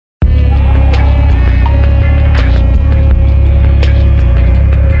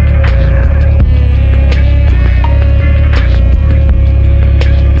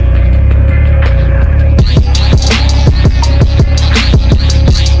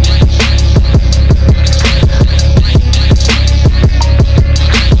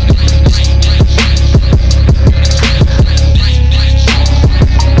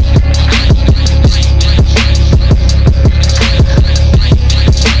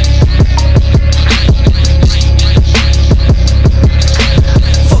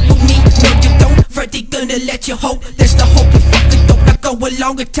go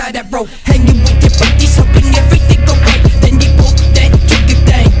along and tie that rope. Hanging with your buddies, hoping everything go right. Then he pull that trigger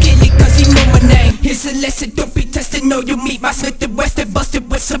thing, kill it cause he know my name. Here's a lesson, don't be testing, no you meet my Smith and Wesson. Busted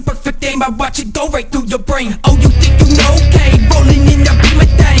with some perfect aim, I watch it go right through your brain. Oh, you think you know, okay, rolling in, I be my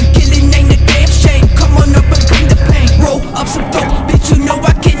thing. Killing ain't a damn shame, come on up and bring the pain. Roll up some dope, bitch, you know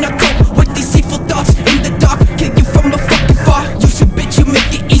I cannot cope with these evil thoughts in the dark. Kill you from a fucking far. You should bitch, you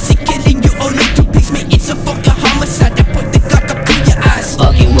make it easy, killing you only to please me. It's a fucking homicide, I put the Glock up to your eyes.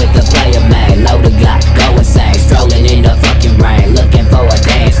 Fucking with the player, man, load the Glock, go insane. Strolling in the fucking rain, looking for a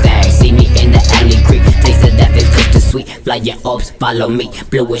damn stain. See me in the alley creek, taste of that is just too sweet. Flying orbs, follow me,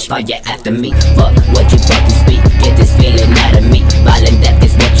 bluish fire after me. Fuck what you fucking speak, get this feeling out of me. Violent death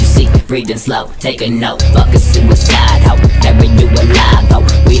is what you see, breathing slow, take a note. Fuck a suicide, ho, burying you alive, ho.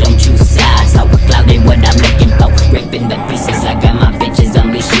 We don't choose sides, ho, clouding what I'm looking for. Ripping the pieces, I got my bitches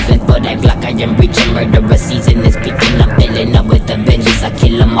unleashed. Even for that Glock, I am reaching. Murderer season is peaking, I'm filling up with the vengeance. I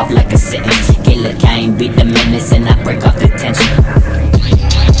kill them off like a sentence. Killer Kane, beat the menace, and I break off the tension.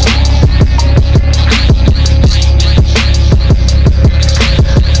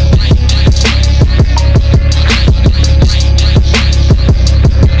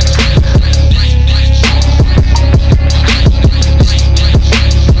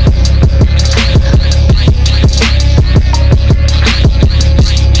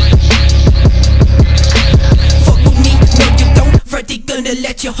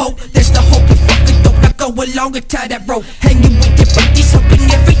 Let you hope, that's the hope you fucking don't. Now go along and tie that rope. Hanging with your buddies, hoping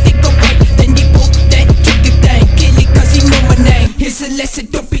everything go right. Then he pull that trigger thing, kill it cause he know my name. Here's a lesson,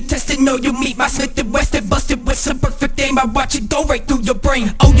 don't be testing, no you meet my Smith and Wesson. Busted with some perfect aim, I watch it go right through your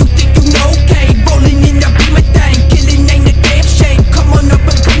brain. Oh, you think you know, okay, rolling in, I be my thing. Killing ain't a damn shame, come on up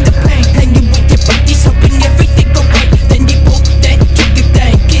and bring the pain. Hanging with your buddies, hoping everything go right. Then he pull that trigger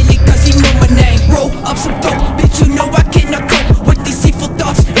thing, kill it cause he know my name. Roll up some dope, bitch, you know I cannot cope with these evil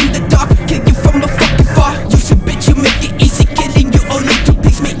thoughts in the dark. Kill you from a fucking far. You should bitch, you make it easy, killing you only to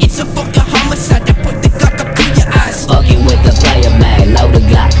please me. It's a fucking homicide, I put the Glock up to your eyes. Fucking with the player, man, load the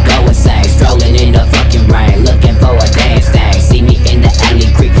Glock, go insane. Strolling in the fucking rain, looking for a damn stain. See me in the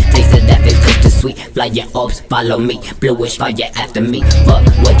alley creek, taste of that is just too sweet. Flying orbs, follow me, bluish fire after me. Fuck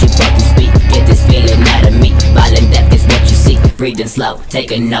what you fucking speak, get this feeling out of me. Violent death is what you see, breathing slow,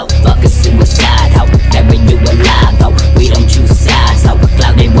 take a note. Fuck a suicide, ho, burying you alive, ho. We don't choose sides, ho,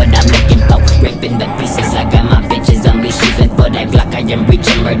 clouding what I'm looking for. Ripping the pieces, I got my bitches unleashed. Even for that Glock, I am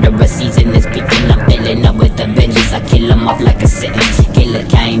reaching. Murderer season is peaking, I'm filling up with the vengeance. I kill them off like a sentence. Killer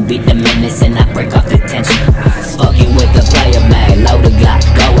Kane, beat the menace, and I break off the tension. Fucking with the player, man, load the Glock,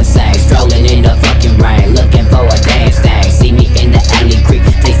 go insane. Strolling in the